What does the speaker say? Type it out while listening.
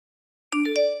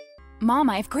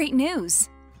Mom, I have great news.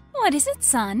 What is it,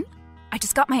 son? I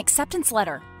just got my acceptance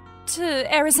letter.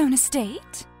 To Arizona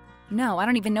State? No, I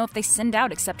don't even know if they send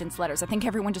out acceptance letters. I think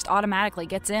everyone just automatically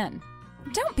gets in.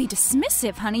 Don't be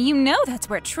dismissive, honey. You know that's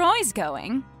where Troy's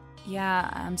going. Yeah,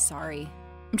 I'm sorry.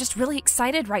 I'm just really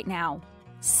excited right now.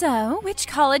 So, which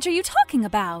college are you talking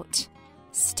about?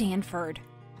 Stanford.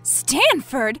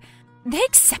 Stanford? They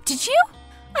accepted you?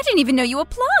 I didn't even know you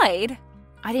applied.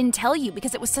 I didn't tell you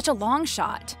because it was such a long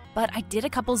shot. But I did a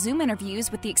couple Zoom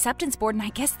interviews with the acceptance board and I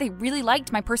guess they really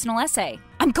liked my personal essay.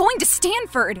 I'm going to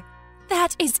Stanford!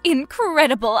 That is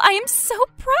incredible! I am so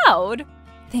proud!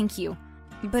 Thank you.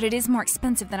 But it is more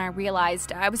expensive than I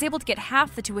realized. I was able to get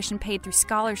half the tuition paid through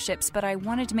scholarships, but I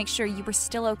wanted to make sure you were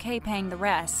still okay paying the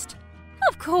rest.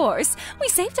 Of course! We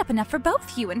saved up enough for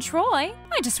both you and Troy.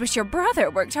 I just wish your brother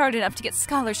worked hard enough to get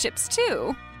scholarships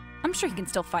too. I'm sure he can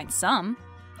still find some.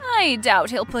 I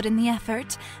doubt he'll put in the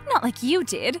effort. Not like you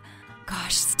did.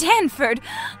 Gosh, Stanford!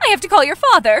 I have to call your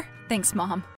father! Thanks,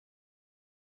 Mom.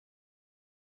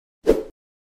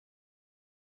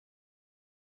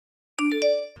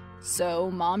 So,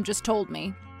 Mom just told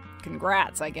me.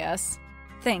 Congrats, I guess.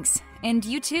 Thanks. And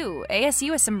you too.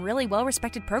 ASU has some really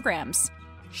well-respected programs.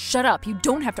 Shut up, you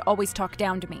don't have to always talk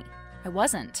down to me. I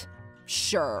wasn't.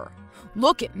 Sure.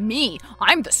 Look at me.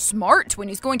 I'm the smart twin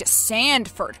who's going to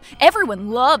Stanford. Everyone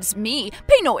loves me.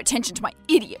 Pay no attention to my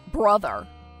idiot brother.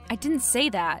 I didn't say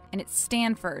that, and it's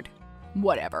Stanford.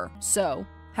 Whatever. So,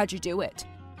 how'd you do it?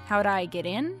 How'd I get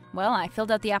in? Well, I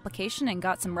filled out the application and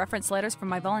got some reference letters from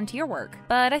my volunteer work.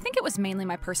 But I think it was mainly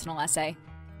my personal essay.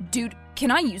 Dude,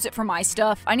 can I use it for my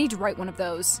stuff? I need to write one of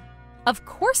those. Of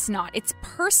course not. It's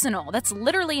personal. That's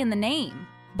literally in the name.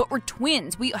 But we're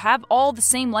twins. We have all the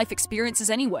same life experiences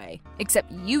anyway.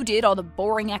 Except you did all the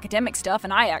boring academic stuff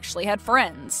and I actually had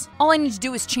friends. All I need to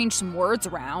do is change some words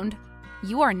around.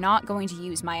 You are not going to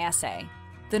use my essay.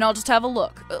 Then I'll just have a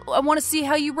look. I want to see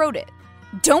how you wrote it.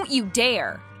 Don't you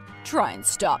dare. Try and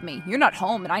stop me. You're not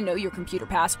home and I know your computer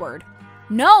password.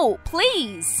 No,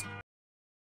 please.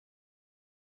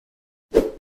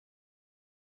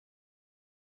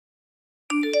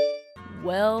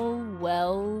 Well.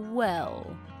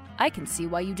 I can see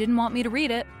why you didn't want me to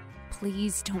read it.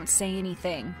 Please don't say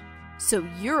anything. So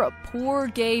you're a poor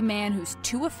gay man who's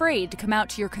too afraid to come out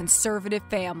to your conservative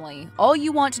family. All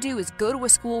you want to do is go to a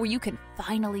school where you can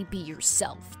finally be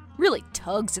yourself. Really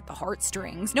tugs at the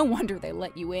heartstrings. No wonder they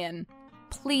let you in.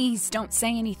 Please don't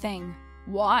say anything.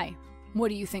 Why? What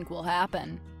do you think will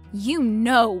happen? You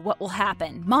know what will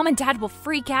happen. Mom and Dad will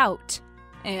freak out.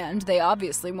 And they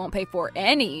obviously won't pay for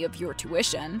any of your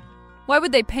tuition. Why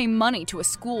would they pay money to a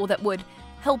school that would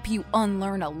help you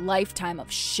unlearn a lifetime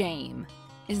of shame?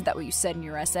 Isn't that what you said in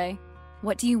your essay?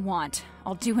 What do you want?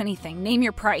 I'll do anything. Name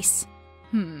your price.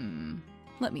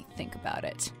 Let me think about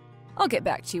it. I'll get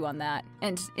back to you on that.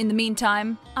 And in the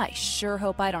meantime, I sure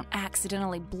hope I don't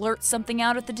accidentally blurt something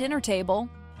out at the dinner table.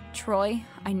 Troy,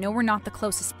 I know we're not the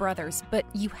closest brothers, but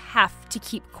you have to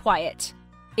keep quiet.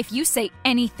 If you say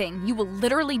anything, you will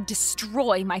literally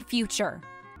destroy my future.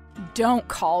 Don't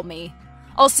call me.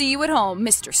 I'll see you at home,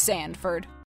 Mr. Stanford.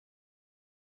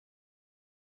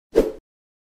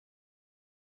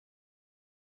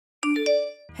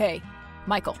 Hey,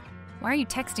 Michael. Why are you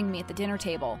texting me at the dinner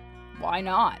table? Why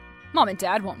not? Mom and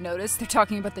Dad won't notice. They're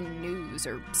talking about the news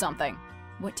or something.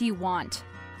 What do you want?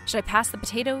 Should I pass the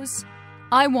potatoes?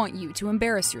 I want you to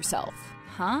embarrass yourself.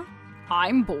 Huh?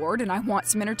 I'm bored and I want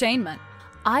some entertainment.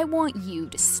 I want you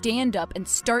to stand up and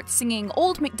start singing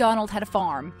Old MacDonald Had a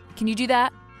Farm. Can you do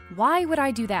that? Why would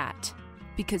I do that?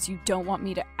 Because you don't want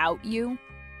me to out you?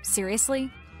 Seriously?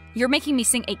 You're making me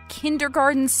sing a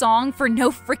kindergarten song for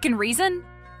no frickin' reason?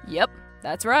 Yep,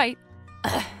 that's right.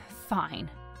 Fine.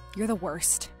 You're the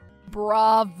worst.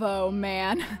 Bravo,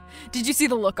 man. Did you see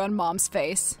the look on Mom's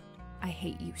face? I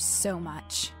hate you so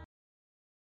much.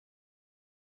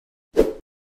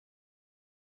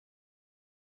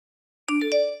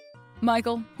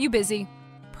 Michael, you busy?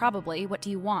 Probably. What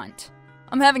do you want?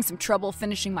 I'm having some trouble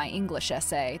finishing my English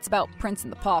essay. It's about Prince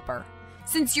and the Pauper.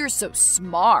 Since you're so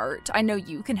smart, I know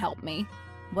you can help me.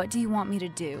 What do you want me to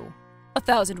do?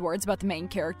 1,000 words about the main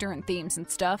character and themes and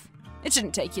stuff. It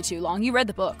shouldn't take you too long. You read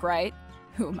the book, right?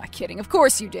 Who am I kidding? Of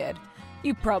course you did.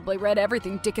 You probably read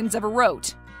everything Dickens ever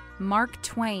wrote. Mark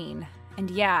Twain. And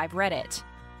yeah, I've read it.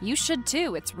 You should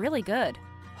too. It's really good.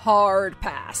 Hard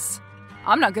pass.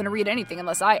 I'm not going to read anything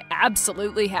unless I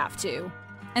absolutely have to.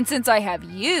 And since I have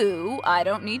you, I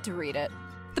don't need to read it.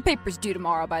 The paper's due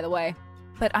tomorrow, by the way.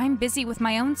 But I'm busy with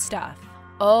my own stuff.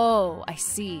 Oh, I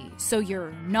see. So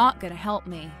you're not going to help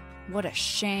me. What a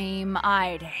shame.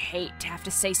 I'd hate to have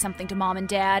to say something to Mom and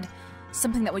Dad.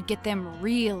 Something that would get them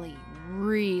really,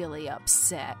 really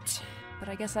upset. But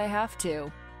I guess I have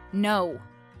to. No.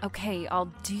 Okay,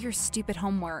 I'll do your stupid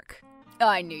homework.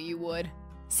 I knew you would.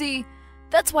 See,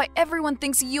 that's why everyone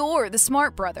thinks you're the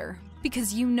smart brother.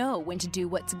 Because you know when to do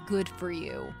what's good for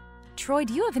you. Troy,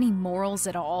 do you have any morals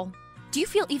at all? Do you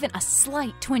feel even a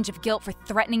slight twinge of guilt for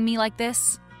threatening me like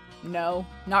this? No,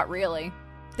 not really.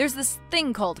 There's this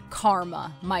thing called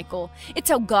karma, Michael. It's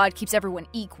how God keeps everyone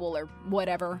equal or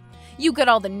whatever. You got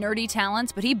all the nerdy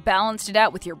talents, but he balanced it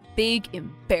out with your big,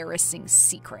 embarrassing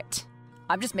secret.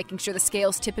 I'm just making sure the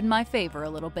scales tip in my favor a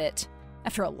little bit.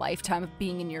 After a lifetime of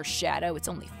being in your shadow, it's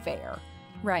only fair.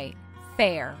 Right,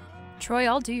 fair. Troy,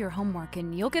 I'll do your homework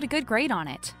and you'll get a good grade on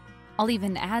it. I'll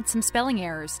even add some spelling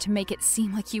errors to make it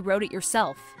seem like you wrote it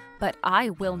yourself. But I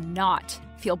will not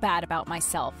feel bad about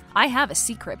myself. I have a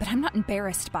secret, but I'm not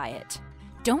embarrassed by it.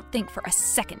 Don't think for a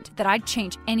second that I'd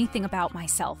change anything about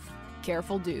myself.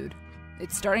 Careful, dude.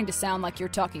 It's starting to sound like you're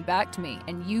talking back to me,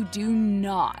 and you do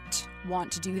not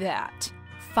want to do that.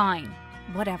 Fine,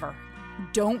 whatever.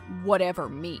 Don't whatever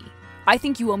me. I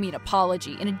think you owe me an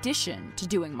apology in addition to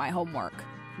doing my homework.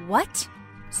 What?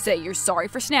 Say you're sorry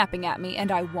for snapping at me,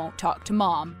 and I won't talk to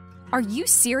Mom. Are you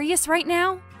serious right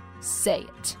now? Say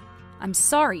it. I'm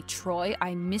sorry, Troy,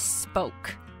 I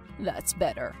misspoke. That's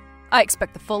better. I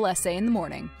expect the full essay in the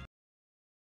morning.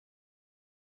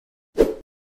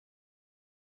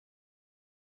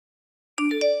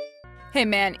 Hey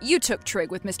man, you took trig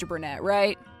with Mr. Burnett,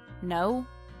 right? No.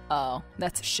 Oh,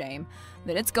 that's a shame.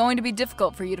 Then it's going to be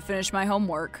difficult for you to finish my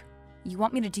homework. You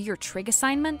want me to do your trig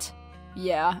assignment?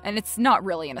 Yeah, and it's not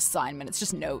really an assignment, it's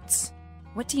just notes.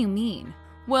 What do you mean?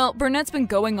 Well, Burnett's been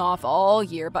going off all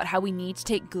year about how we need to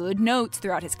take good notes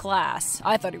throughout his class.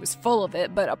 I thought he was full of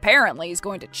it, but apparently he's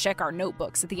going to check our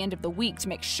notebooks at the end of the week to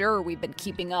make sure we've been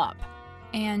keeping up.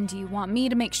 And you want me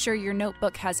to make sure your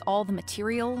notebook has all the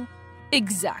material?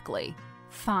 Exactly.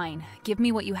 Fine, give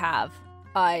me what you have.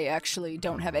 I actually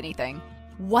don't have anything.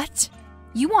 What?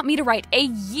 You want me to write a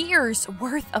year's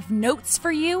worth of notes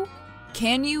for you?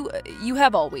 Can you? You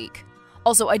have all week.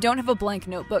 Also, I don't have a blank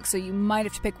notebook, so you might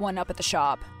have to pick one up at the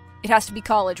shop. It has to be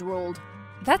college ruled.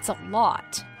 That's a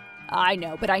lot. I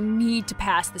know, but I need to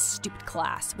pass this stupid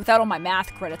class. Without all my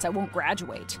math credits, I won't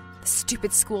graduate. The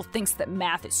stupid school thinks that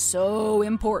math is so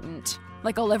important.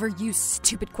 Like I'll ever use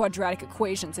stupid quadratic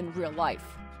equations in real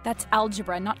life. That's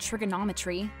algebra, not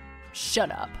trigonometry.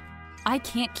 Shut up. I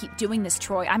can't keep doing this,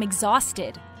 Troy. I'm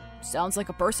exhausted. Sounds like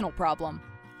a personal problem.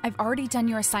 I've already done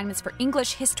your assignments for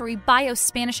English, history, bio,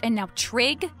 Spanish, and now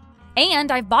trig.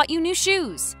 And I've bought you new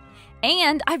shoes.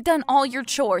 And I've done all your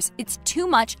chores. It's too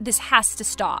much. This has to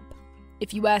stop.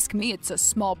 If you ask me, it's a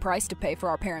small price to pay for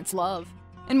our parents' love.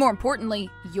 And more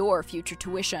importantly, your future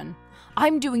tuition.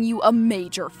 I'm doing you a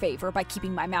major favor by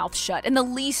keeping my mouth shut, and the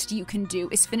least you can do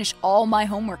is finish all my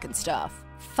homework and stuff.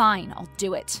 Fine, I'll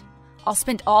do it. I'll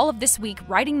spend all of this week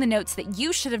writing the notes that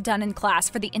you should have done in class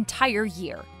for the entire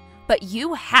year. But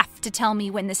you have to tell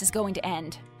me when this is going to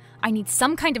end. I need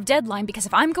some kind of deadline because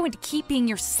if I'm going to keep being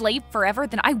your slave forever,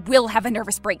 then I will have a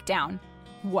nervous breakdown.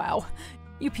 Wow,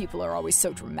 you people are always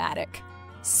so dramatic.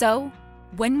 So,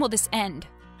 when will this end?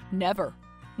 Never.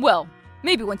 Well,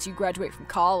 maybe once you graduate from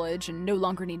college and no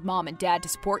longer need Mom and Dad to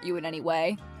support you in any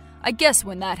way. I guess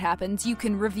when that happens, you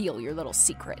can reveal your little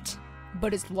secret.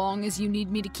 But as long as you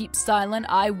need me to keep silent,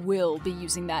 I will be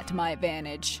using that to my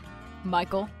advantage.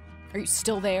 Michael? Are you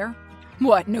still there?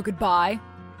 What, no goodbye?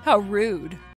 How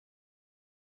rude.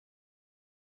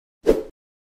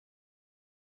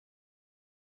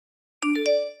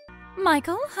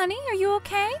 Michael, honey, are you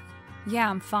okay? Yeah,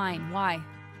 I'm fine. Why?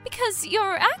 Because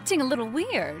you're acting a little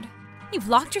weird. You've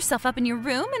locked yourself up in your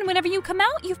room, and whenever you come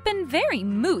out, you've been very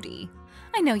moody.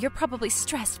 I know you're probably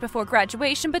stressed before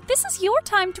graduation, but this is your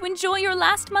time to enjoy your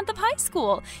last month of high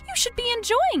school. You should be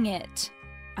enjoying it.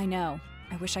 I know.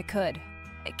 I wish I could.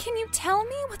 Can you tell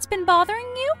me what's been bothering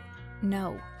you?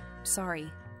 No.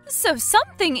 Sorry. So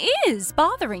something is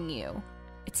bothering you.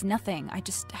 It's nothing. I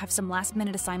just have some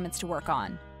last-minute assignments to work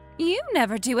on. You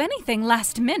never do anything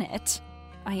last minute.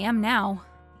 I am now,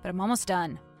 but I'm almost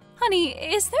done. Honey,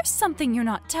 is there something you're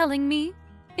not telling me?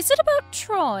 Is it about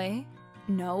Troy?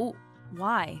 No.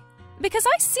 Why? Because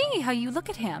I see how you look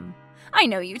at him. I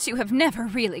know you two have never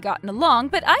really gotten along,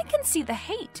 but I can see the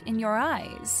hate in your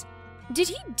eyes. Did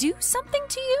he do something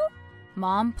to you?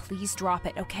 Mom, please drop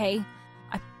it, okay?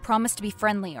 I promise to be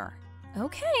friendlier.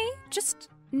 Okay, just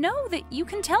know that you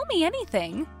can tell me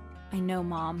anything. I know,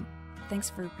 Mom. Thanks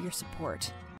for your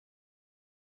support.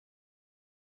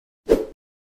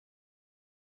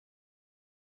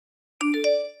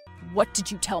 What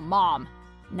did you tell Mom?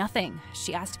 Nothing.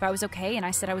 She asked if I was okay, and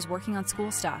I said I was working on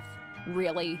school stuff.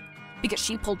 Really? Because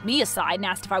she pulled me aside and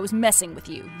asked if I was messing with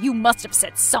you. You must have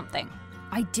said something.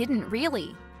 I didn't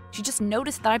really. She just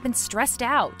noticed that I've been stressed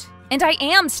out. And I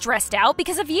am stressed out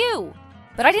because of you.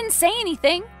 But I didn't say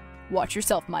anything. Watch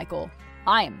yourself, Michael.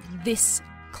 I am this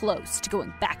close to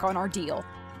going back on our deal.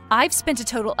 I've spent a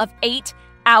total of 8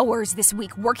 hours this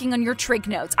week working on your trig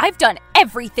notes. I've done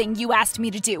everything you asked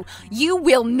me to do. You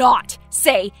will not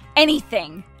say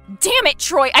anything. Damn it,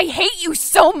 Troy, I hate you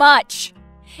so much.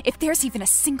 If there's even a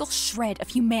single shred of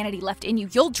humanity left in you,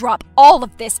 you'll drop all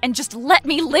of this and just let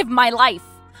me live my life.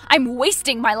 I'm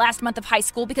wasting my last month of high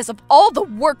school because of all the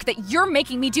work that you're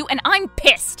making me do, and I'm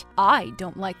pissed. I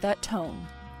don't like that tone.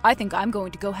 I think I'm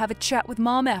going to go have a chat with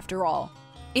Mom after all.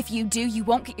 If you do, you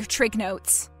won't get your trig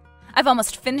notes. I've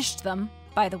almost finished them,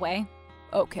 by the way.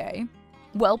 Okay.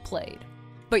 Well played.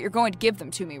 But you're going to give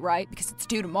them to me, right? Because it's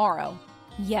due tomorrow.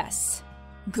 Yes.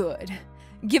 Good.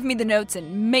 Give me the notes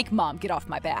and make Mom get off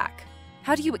my back.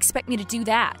 How do you expect me to do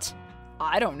that?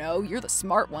 I don't know. You're the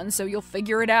smart one, so you'll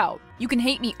figure it out. You can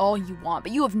hate me all you want,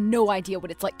 but you have no idea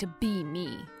what it's like to be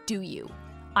me, do you?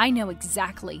 I know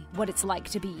exactly what it's like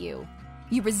to be you.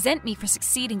 You resent me for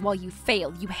succeeding while you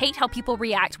fail. You hate how people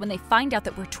react when they find out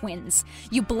that we're twins.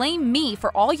 You blame me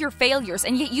for all your failures,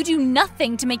 and yet you do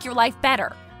nothing to make your life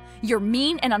better. You're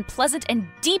mean and unpleasant and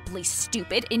deeply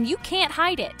stupid, and you can't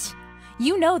hide it.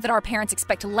 You know that our parents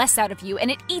expect less out of you, and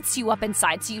it eats you up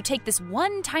inside, so you take this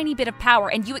one tiny bit of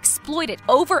power and you exploit it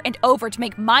over and over to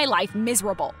make my life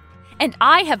miserable. And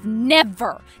I have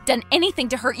never done anything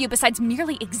to hurt you besides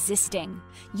merely existing.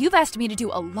 You've asked me to do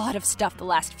a lot of stuff the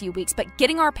last few weeks, but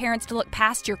getting our parents to look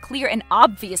past your clear and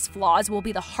obvious flaws will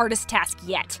be the hardest task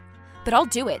yet. But I'll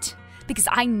do it, because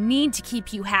I need to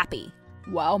keep you happy.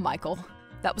 Wow, Michael,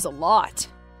 that was a lot.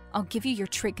 I'll give you your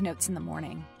trig notes in the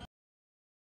morning.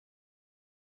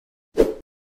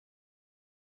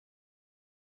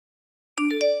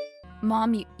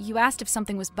 Mom, you asked if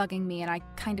something was bugging me and I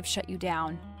kind of shut you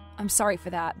down. I'm sorry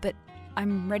for that, but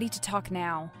I'm ready to talk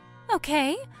now.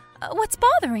 Okay, what's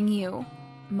bothering you?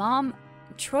 Mom,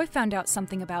 Troy found out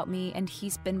something about me and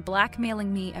he's been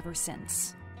blackmailing me ever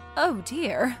since. Oh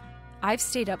dear. I've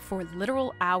stayed up for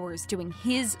literal hours doing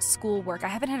his schoolwork. I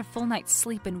haven't had a full night's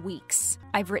sleep in weeks.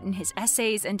 I've written his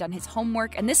essays and done his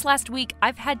homework, and this last week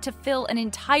I've had to fill an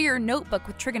entire notebook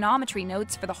with trigonometry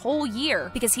notes for the whole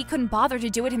year because he couldn't bother to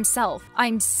do it himself.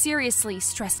 I'm seriously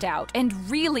stressed out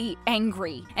and really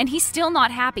angry, and he's still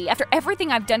not happy. After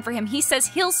everything I've done for him, he says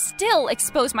he'll still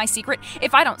expose my secret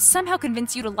if I don't somehow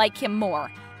convince you to like him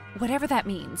more. Whatever that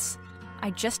means.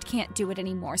 I just can't do it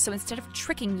anymore, so instead of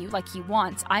tricking you like he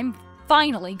wants, I'm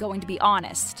finally going to be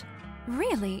honest.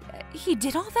 Really? He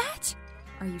did all that?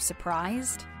 Are you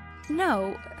surprised?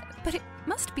 No, but it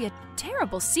must be a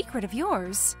terrible secret of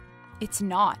yours. It's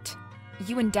not.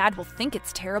 You and Dad will think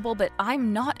it's terrible, but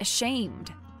I'm not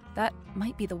ashamed. That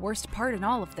might be the worst part in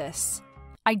all of this.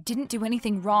 I didn't do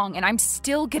anything wrong, and I'm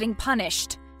still getting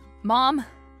punished. Mom,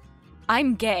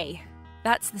 I'm gay.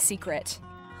 That's the secret.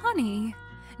 Honey.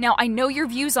 Now, I know your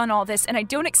views on all this, and I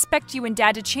don't expect you and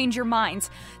Dad to change your minds.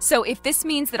 So if this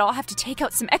means that I'll have to take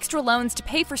out some extra loans to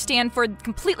pay for Stanford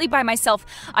completely by myself,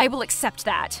 I will accept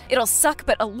that. It'll suck,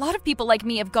 but a lot of people like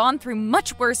me have gone through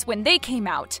much worse when they came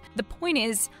out. The point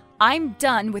is, I'm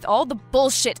done with all the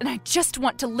bullshit, and I just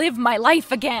want to live my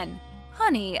life again.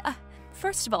 Honey,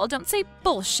 first of all, don't say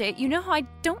bullshit. You know how I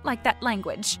don't like that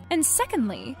language. And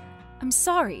secondly, I'm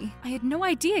sorry. I had no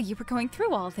idea you were going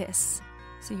through all this.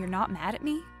 So you're not mad at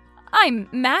me? I'm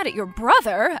mad at your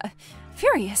brother.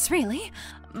 Furious, really.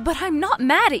 But I'm not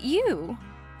mad at you.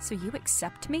 So you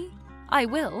accept me? I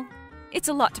will. It's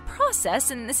a lot to process,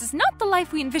 and this is not the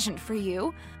life we envisioned for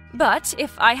you. But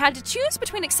if I had to choose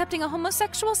between accepting a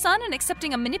homosexual son and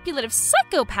accepting a manipulative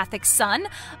psychopathic son,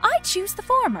 I'd choose the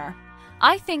former.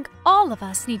 I think all of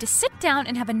us need to sit down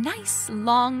and have a nice,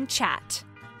 long chat.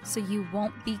 So you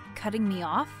won't be cutting me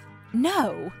off?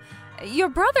 No. Your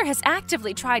brother has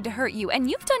actively tried to hurt you, and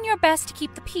you've done your best to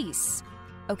keep the peace.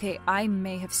 Okay, I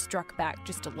may have struck back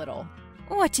just a little.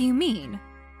 What do you mean?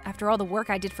 After all the work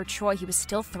I did for Troy, he was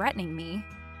still threatening me.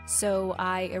 So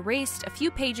I erased a few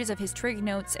pages of his trig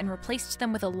notes and replaced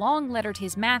them with a long letter to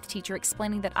his math teacher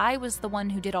explaining that I was the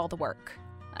one who did all the work.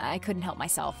 I couldn't help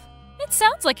myself. It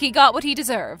sounds like he got what he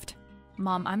deserved.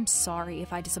 Mom, I'm sorry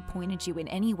if I disappointed you in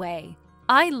any way.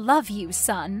 I love you,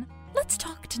 son. Let's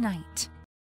talk tonight.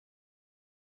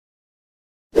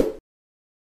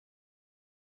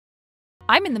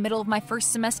 I'm in the middle of my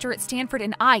first semester at Stanford,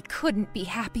 and I couldn't be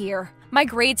happier. My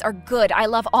grades are good, I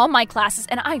love all my classes,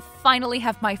 and I finally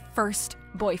have my first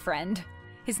boyfriend.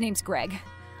 His name's Greg,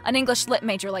 an English lit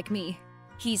major like me.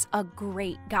 He's a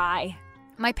great guy.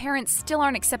 My parents still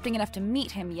aren't accepting enough to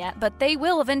meet him yet, but they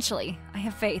will eventually. I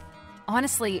have faith.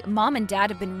 Honestly, Mom and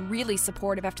Dad have been really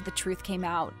supportive after the truth came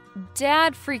out.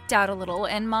 Dad freaked out a little,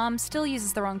 and Mom still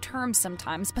uses the wrong terms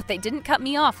sometimes, but they didn't cut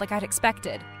me off like I'd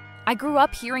expected. I grew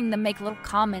up hearing them make little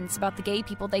comments about the gay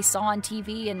people they saw on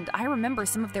TV, and I remember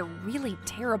some of their really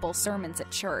terrible sermons at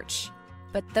church.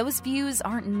 But those views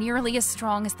aren't nearly as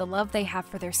strong as the love they have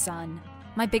for their son.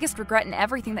 My biggest regret in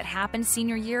everything that happened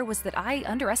senior year was that I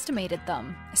underestimated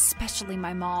them, especially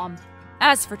my mom.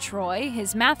 As for Troy,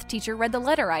 his math teacher read the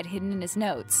letter I'd hidden in his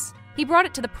notes. He brought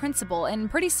it to the principal, and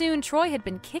pretty soon Troy had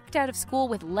been kicked out of school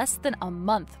with less than a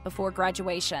month before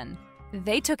graduation.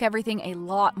 They took everything a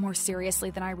lot more seriously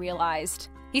than I realized.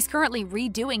 He's currently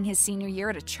redoing his senior year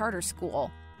at a charter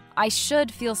school. I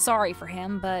should feel sorry for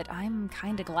him, but I'm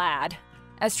kinda glad.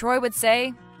 As Troy would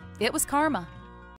say, it was karma.